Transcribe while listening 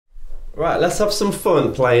Right, let's have some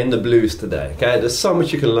fun playing the blues today, okay? There's so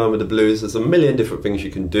much you can learn with the blues, there's a million different things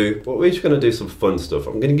you can do, but we're just going to do some fun stuff.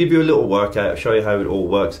 I'm going to give you a little workout, show you how it all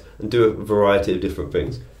works, and do a variety of different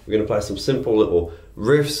things. We're going to play some simple little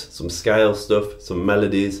riffs, some scale stuff, some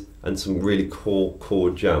melodies, and some really cool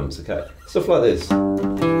chord jams, okay? Stuff like this.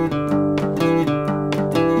 And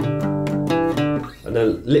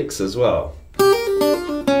then licks as well.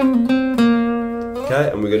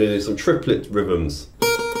 Okay, and we're going to do some triplet rhythms.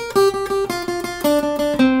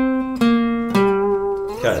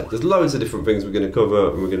 Okay, there's loads of different things we're going to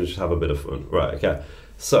cover, and we're going to just have a bit of fun. Right, okay.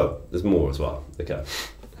 So, there's more as well. Okay.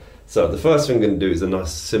 So, the first thing we're going to do is a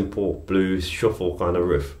nice simple blues shuffle kind of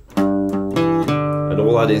riff. And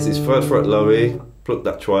all that is 3rd fret low E, pluck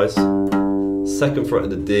that twice. 2nd fret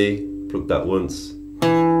of the D, pluck that once.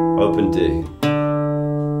 Open D.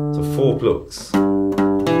 So 4 plucks.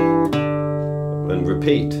 And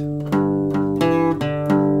repeat.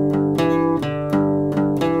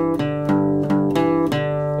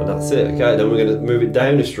 That's it, okay, then we're going to move it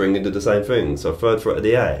down a string and do the same thing. So 3rd fret of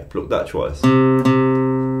the A, pluck that twice.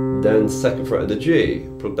 Then 2nd fret of the G,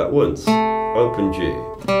 pluck that once. Open G.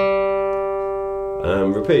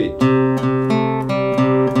 And repeat. And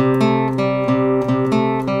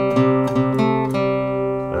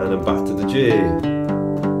then back to the G.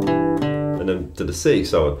 And then to the C,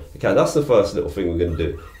 so on. Okay, that's the first little thing we're going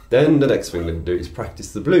to do. Then the next thing we're going to do is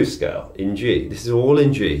practice the blues scale in G. This is all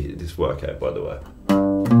in G, this workout, by the way.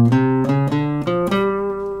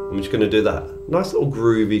 I'm just going to do that. Nice little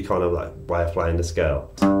groovy kind of like way of playing the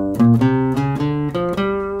scale.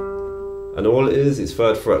 And all it is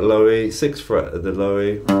 3rd fret low E, 6th fret of the low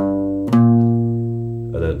E,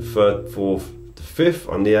 and then 3rd, 4th to 5th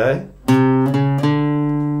on the A,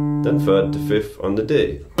 then 3rd to 5th on the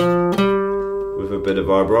D, with a bit of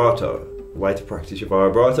vibrato. A way to practice your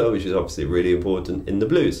vibrato, which is obviously really important in the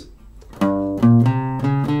blues.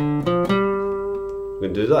 We're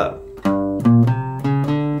going to do that.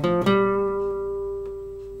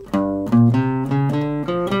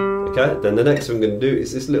 Okay, then the next thing I'm going to do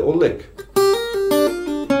is this little lick.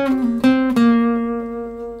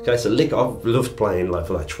 Okay, so lick, I've loved playing like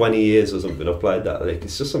for like 20 years or something. I've played that lick.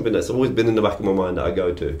 It's just something that's always been in the back of my mind that I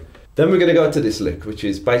go to. Then we're going to go to this lick, which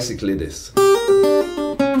is basically this.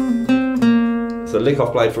 It's a lick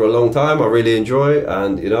I've played for a long time, I really enjoy,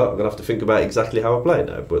 and you know, I'm going to have to think about exactly how I play it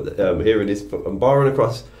now. But here it is, I'm barring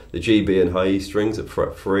across the G, B and high E strings at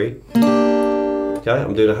fret 3. Okay,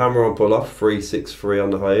 I'm doing a hammer on pull off, 3, 6, 3 on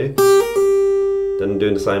the high E. Then I'm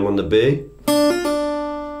doing the same on the B.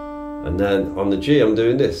 And then on the G I'm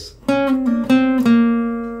doing this.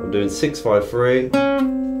 I'm doing 6, 5, 3.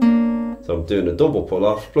 So I'm doing a double pull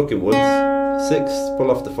off, plucking once, 6,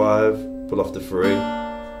 pull off the 5, pull off the 3.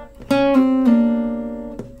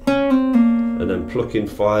 And then plucking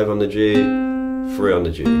 5 on the G, 3 on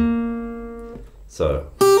the G. So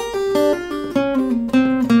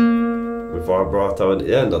with vibrato at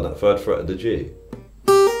the end on that 3rd fret of the G.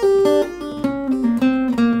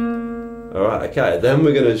 Alright, okay, then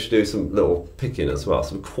we're going to just do some little picking as well,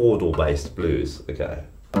 some chordal based blues, okay.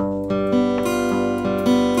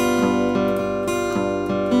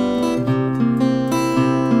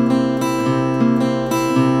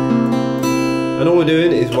 And all we're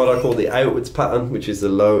doing is what I call the outwards pattern, which is the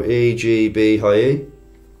low E, G, B, high E.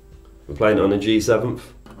 We're playing it on a G7th.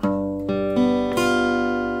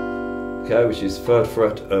 Okay, which is 3rd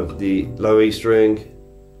fret of the low E string,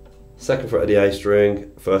 2nd fret of the A string,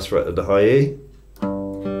 1st fret of the high E.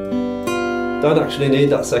 Don't actually need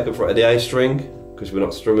that 2nd fret of the A string because we're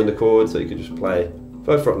not strumming the chord, so you can just play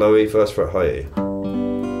 3rd fret low E, 1st fret high E.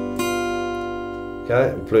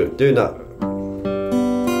 Okay, I'm doing that.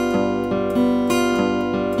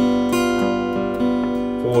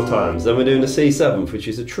 Four times. Then we're doing the C7th, which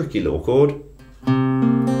is a tricky little chord.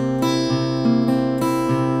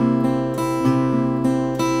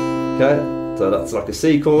 Okay, so that's like a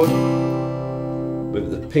C chord with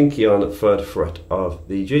the pinky on at 3rd fret of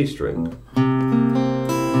the G string.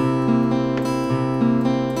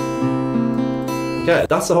 Okay,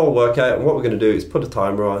 that's the whole workout, and what we're going to do is put a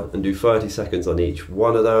timer on and do 30 seconds on each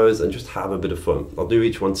one of those and just have a bit of fun. I'll do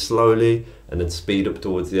each one slowly and then speed up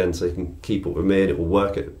towards the end so you can keep up with me, and it will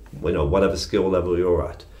work at, you know, whatever skill level you're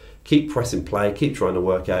at. Keep pressing play, keep trying to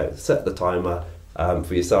work out, set the timer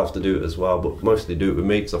for yourself to do it as well, but mostly do it with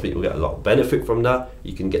me because I think you'll get a lot of benefit from that.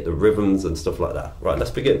 You can get the rhythms and stuff like that. Right,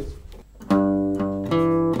 let's begin.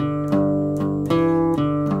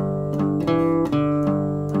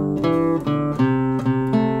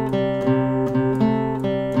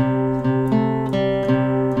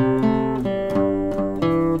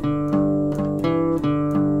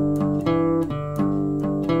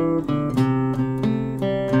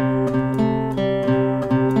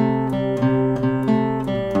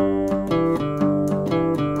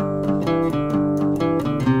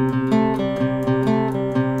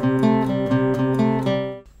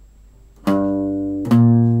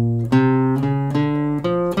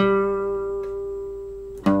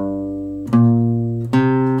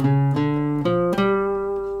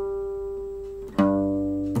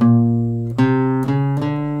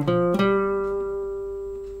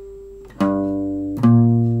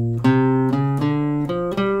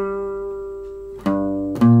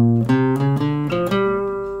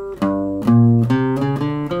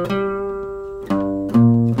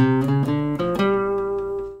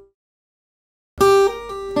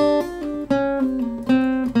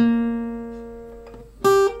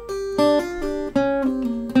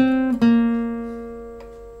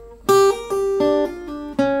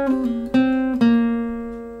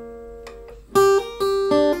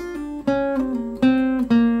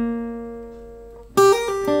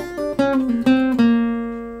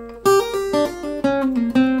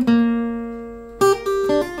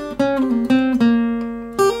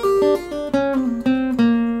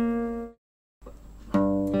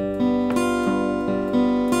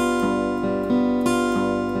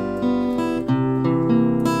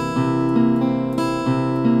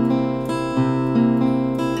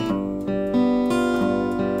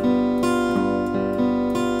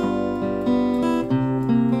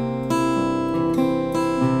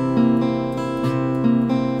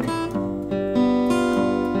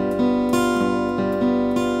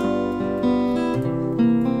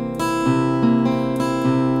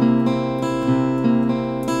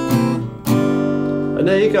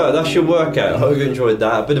 there you go, that's your workout. I hope you enjoyed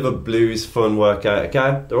that. A bit of a blues fun workout,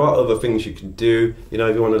 okay? There are other things you can do. You know,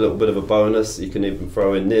 if you want a little bit of a bonus, you can even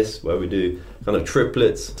throw in this, where we do kind of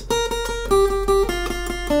triplets.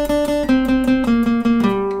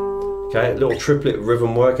 Okay, a little triplet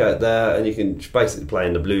rhythm workout there, and you can basically play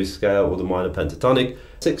in the blues scale or the minor pentatonic.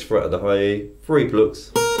 6th fret of the high E, 3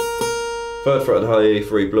 plucks. 3rd fret of the high E,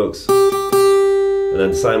 3 plucks. And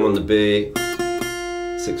then same on the B,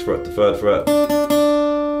 6th fret to 3rd fret.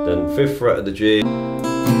 Then 5th fret of the G.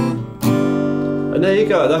 And there you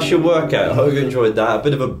go, that's your workout. I hope you enjoyed that. A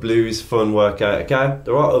bit of a blues fun workout, okay?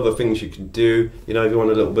 There are other things you can do. You know, if you want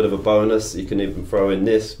a little bit of a bonus, you can even throw in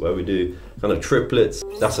this, where we do kind of triplets.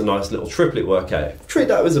 That's a nice little triplet workout. Treat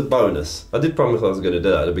that as a bonus. I did promise I was going to do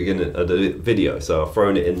that at the beginning of the video, so I've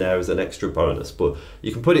thrown it in there as an extra bonus. But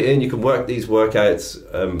you can put it in, you can work these workouts,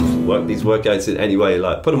 in any way you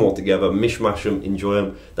like. Put them all together, mishmash them, enjoy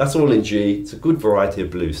them. That's all in G. It's a good variety of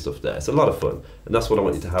blues stuff there. It's a lot of fun, and that's what I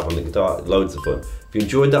want you to have on the guitar. Loads of fun. If you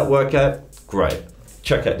enjoyed that workout, great.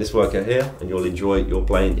 Check out this workout here, and you'll enjoy your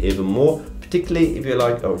playing even more, particularly if you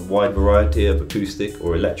like a wide variety of acoustic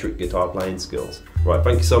or electric guitar playing skills. Right,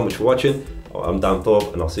 thank you so much for watching. I'm Dan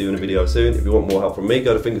Thorpe, and I'll see you in a video soon. If you want more help from me,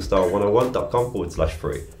 go to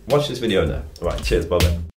fingerstyle101.com/free. Watch this video now. All right, cheers,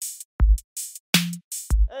 bye-bye.